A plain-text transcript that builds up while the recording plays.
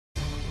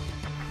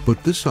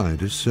But this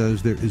scientist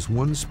says there is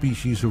one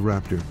species of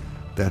raptor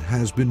that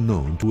has been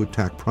known to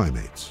attack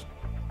primates.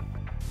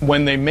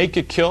 When they make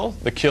a kill,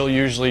 the kill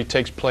usually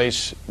takes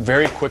place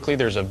very quickly.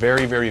 There's a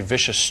very, very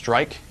vicious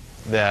strike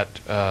that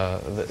a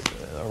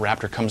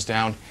raptor comes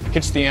down,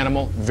 hits the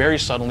animal very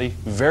suddenly,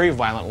 very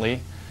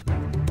violently.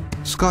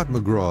 Scott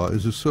McGraw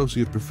is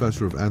Associate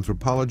Professor of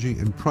Anthropology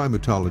and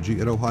Primatology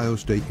at Ohio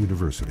State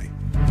University.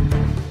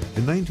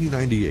 In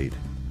 1998,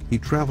 he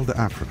traveled to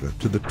Africa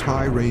to the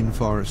Thai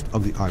rainforest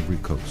of the Ivory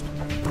Coast.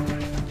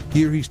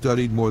 Here he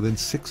studied more than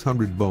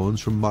 600 bones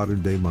from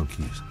modern-day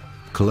monkeys,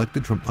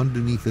 collected from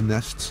underneath the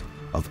nests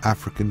of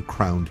African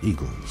crowned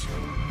eagles.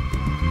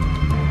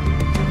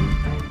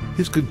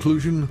 His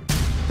conclusion,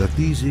 that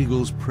these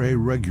eagles prey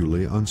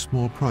regularly on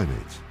small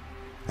primates.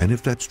 And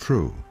if that's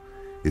true,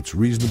 it's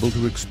reasonable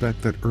to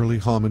expect that early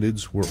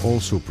hominids were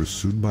also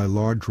pursued by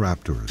large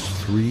raptors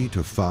 3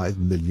 to 5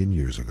 million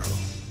years ago.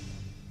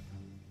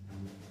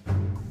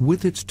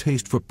 With its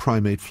taste for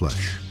primate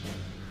flesh,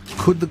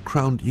 could the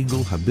crowned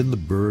eagle have been the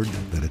bird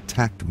that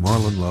attacked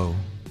Marlon Lowe?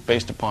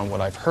 Based upon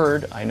what I've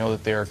heard, I know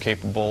that they are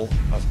capable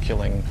of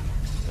killing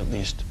at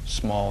least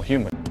small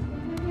humans.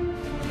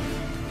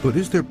 But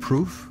is there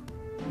proof?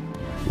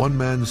 One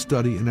man's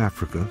study in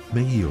Africa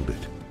may yield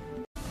it.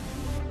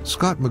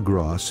 Scott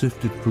McGraw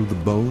sifted through the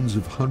bones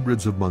of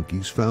hundreds of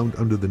monkeys found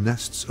under the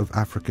nests of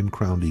African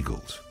crowned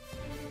eagles.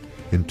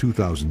 In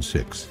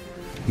 2006,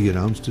 he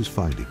announced his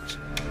findings: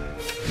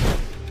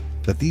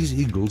 that these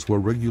eagles were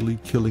regularly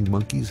killing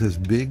monkeys as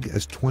big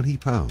as 20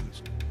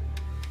 pounds.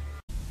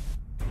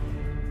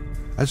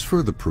 As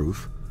further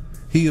proof,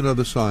 he and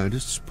other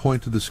scientists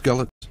point to the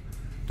skeletons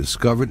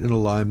discovered in a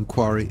lime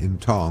quarry in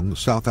Tong,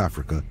 South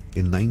Africa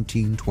in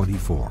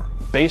 1924.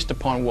 Based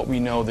upon what we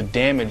know, the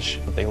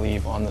damage that they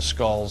leave on the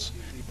skulls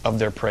of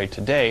their prey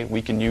today,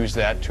 we can use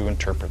that to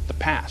interpret the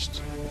past,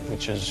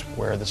 which is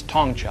where this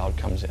Tong child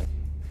comes in.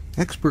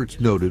 Experts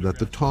noted that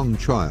the Tong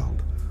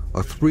child,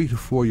 a 3 to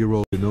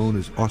 4-year-old known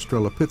as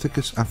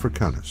Australopithecus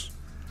africanus,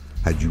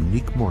 had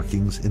unique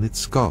markings in its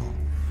skull.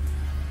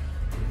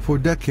 For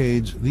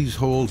decades, these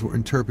holes were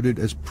interpreted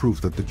as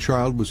proof that the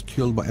child was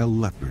killed by a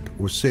leopard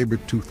or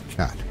saber-toothed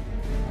cat.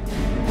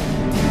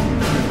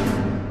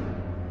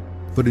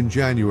 But in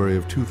January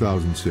of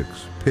 2006,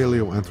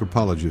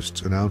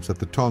 paleoanthropologists announced that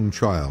the Tong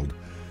child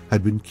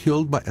had been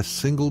killed by a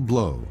single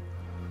blow,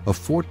 a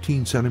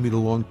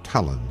 14-centimeter-long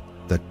talon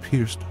that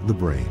pierced the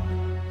brain.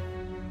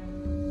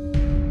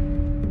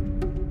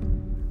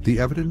 The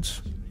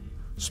evidence?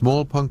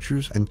 Small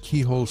punctures and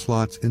keyhole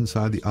slots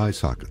inside the eye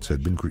sockets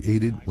had been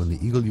created when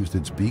the eagle used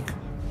its beak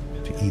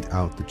to eat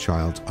out the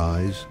child's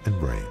eyes and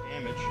brain.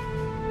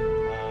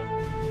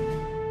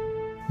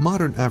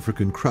 Modern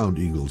African crowned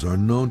eagles are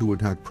known to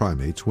attack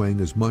primates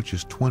weighing as much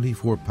as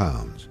 24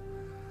 pounds,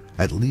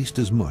 at least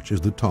as much as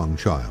the Tong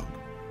child.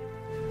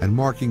 And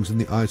markings in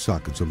the eye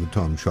sockets of the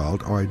Tong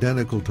child are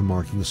identical to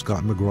markings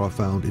Scott McGraw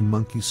found in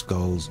monkey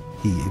skulls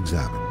he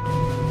examined.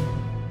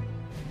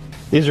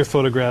 These are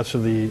photographs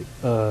of the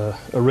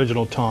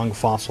original Tong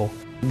fossil.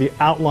 The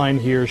outline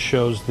here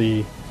shows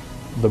the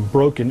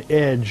broken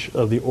edge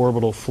of the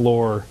orbital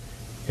floor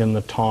in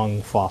the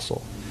Tong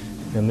fossil.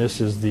 And this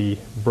is the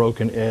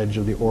broken edge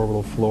of the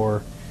orbital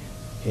floor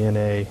in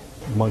a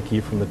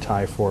monkey from the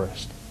Thai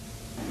forest.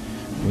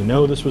 We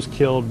know this was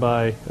killed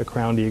by a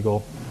crowned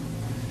eagle.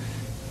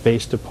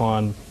 Based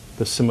upon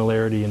the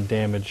similarity in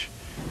damage,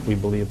 we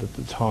believe that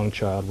the Tong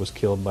child was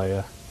killed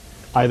by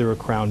either a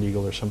crowned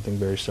eagle or something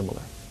very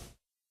similar.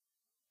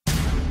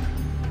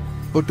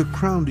 But do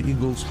crowned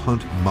eagles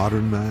hunt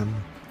modern man?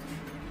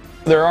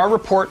 There are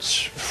reports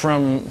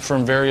from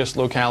various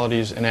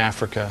localities in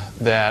Africa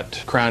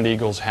that crowned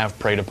eagles have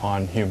preyed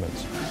upon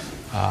humans.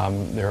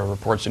 There are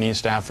reports in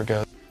East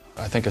Africa.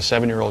 I think a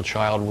 7-year-old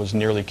child was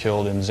nearly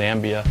killed in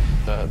Zambia.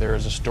 There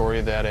is a story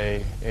that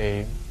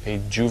a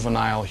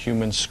juvenile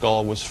human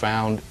skull was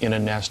found in a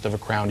nest of a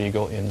crowned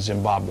eagle in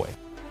Zimbabwe.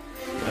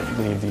 I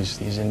believe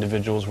these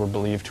individuals were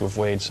believed to have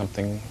weighed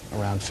something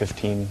around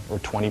 15 or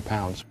 20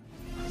 pounds.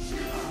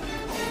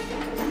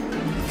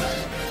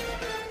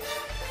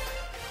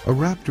 A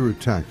raptor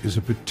attack is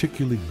a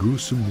particularly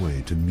gruesome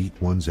way to meet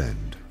one's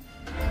end.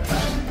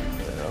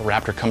 A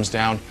raptor comes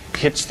down,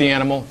 hits the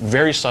animal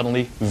very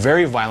suddenly,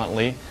 very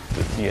violently.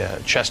 The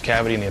chest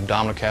cavity and the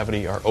abdominal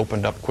cavity are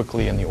opened up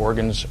quickly and the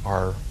organs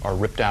are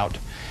ripped out.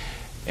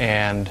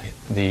 And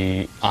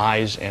the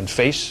eyes and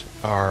face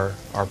are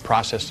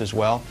processed as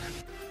well.